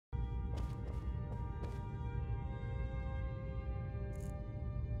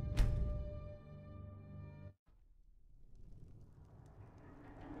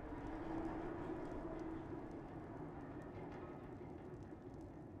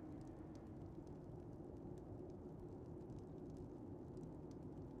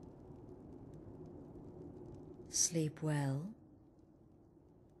Sleep well?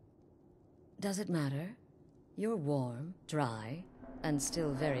 Does it matter? You're warm, dry, and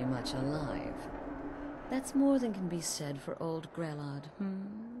still very much alive. That's more than can be said for old Grelod,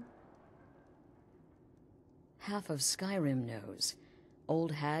 Half of Skyrim knows.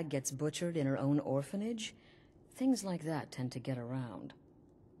 Old hag gets butchered in her own orphanage. Things like that tend to get around.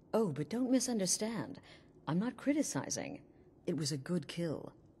 Oh, but don't misunderstand. I'm not criticizing. It was a good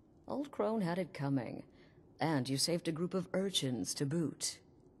kill. Old Crone had it coming. And you saved a group of urchins to boot.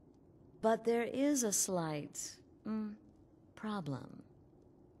 But there is a slight, problem.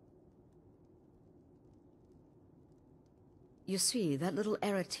 You see, that little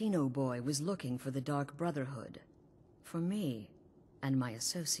Aretino boy was looking for the Dark Brotherhood. For me, and my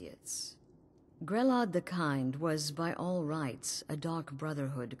associates. Grelod the Kind was, by all rights, a Dark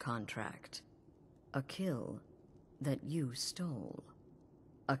Brotherhood contract. A kill that you stole.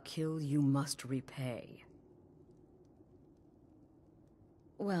 A kill you must repay.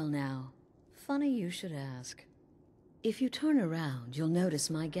 Well now, funny you should ask. If you turn around, you'll notice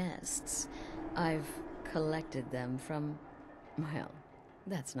my guests. I've collected them from, well,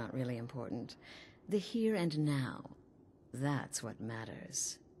 that's not really important. The here and now. That's what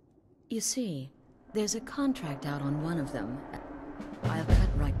matters. You see, there's a contract out on one of them. I'll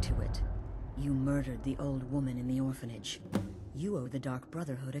cut right to it. You murdered the old woman in the orphanage. You owe the Dark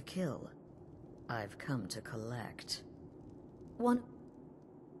Brotherhood a kill. I've come to collect. One...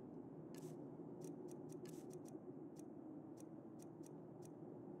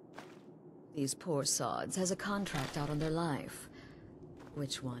 These poor sods has a contract out on their life.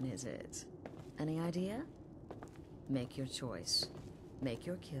 Which one is it? Any idea? Make your choice. Make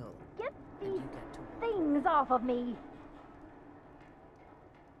your kill. Get these things off of me!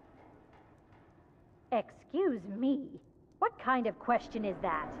 Excuse me. What kind of question is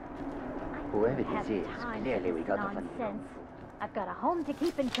that? Whoever this is, clearly we got a funny nonsense. I've got a home to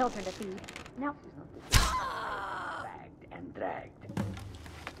keep and children to feed. Now... Dragged and dragged.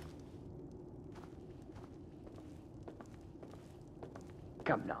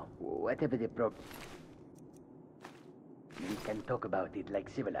 Come now, whatever the problem... We can talk about it like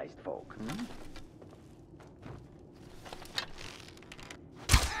civilized folk,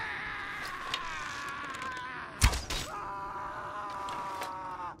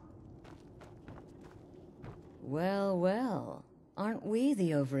 Well, well, aren't we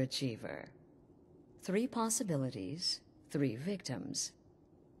the overachiever? 3 possibilities, 3 victims.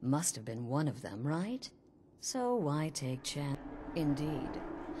 Must have been one of them, right? So why take chance? Indeed.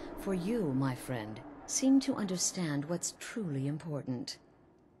 For you, my friend, seem to understand what's truly important.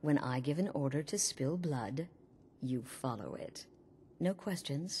 When I give an order to spill blood, you follow it. No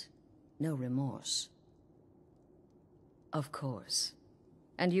questions, no remorse. Of course.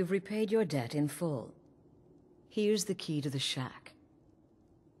 And you've repaid your debt in full. Here's the key to the shack.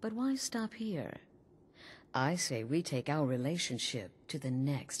 But why stop here? I say we take our relationship to the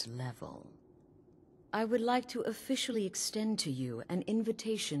next level. I would like to officially extend to you an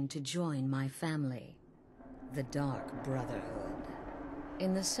invitation to join my family, the Dark Brotherhood.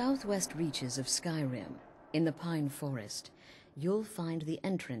 In the southwest reaches of Skyrim, in the Pine Forest, you'll find the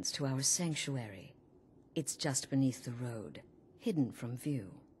entrance to our sanctuary. It's just beneath the road, hidden from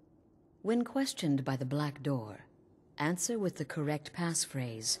view. When questioned by the Black Door, answer with the correct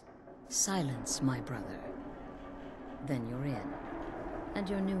passphrase, "Silence, my brother." Then you're in, and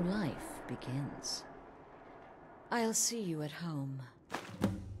your new life begins. I'll see you at home.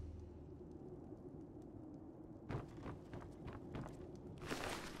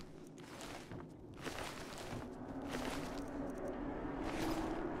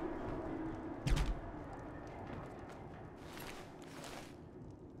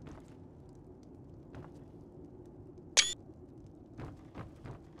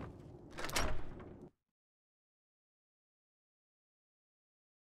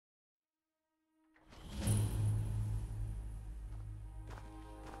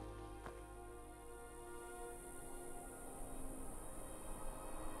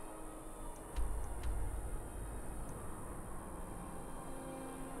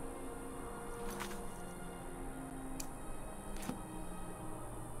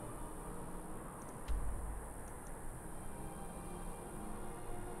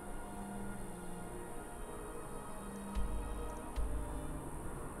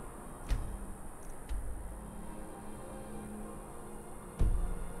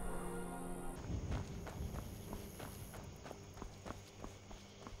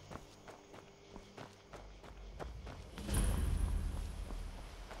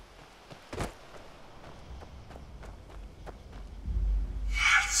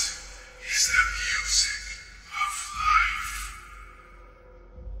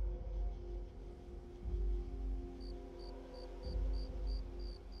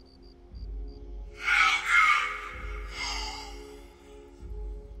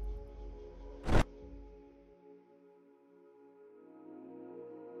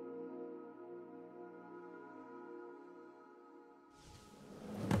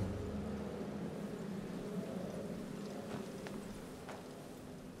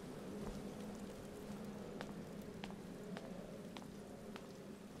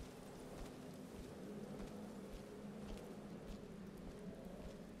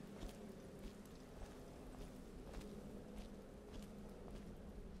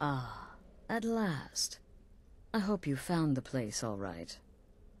 Ah, at last. I hope you found the place all right.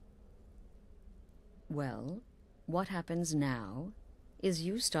 Well, what happens now is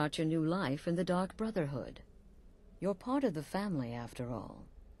you start your new life in the Dark Brotherhood. You're part of the family, after all.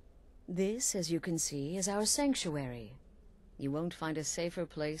 This, as you can see, is our sanctuary. You won't find a safer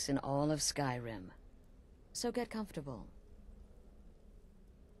place in all of Skyrim. So get comfortable.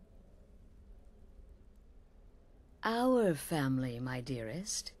 Our family, my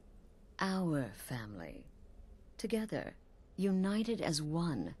dearest. Our family. Together, united as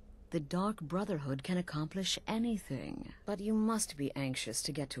one, the Dark Brotherhood can accomplish anything. But you must be anxious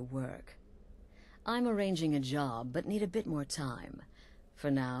to get to work. I'm arranging a job, but need a bit more time. For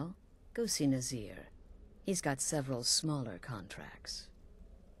now, go see Nazir. He's got several smaller contracts.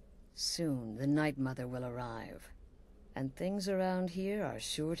 Soon, the Night Mother will arrive. And things around here are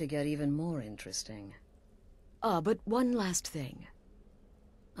sure to get even more interesting. Ah, but one last thing.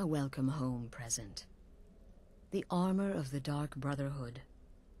 A welcome home present. The armor of the Dark Brotherhood.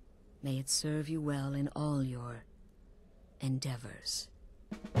 May it serve you well in all your endeavors.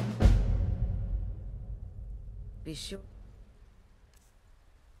 Be sure...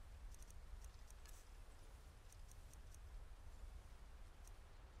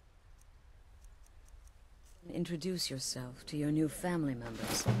 Introduce yourself to your new family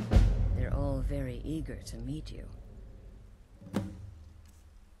members. They're all very eager to meet you.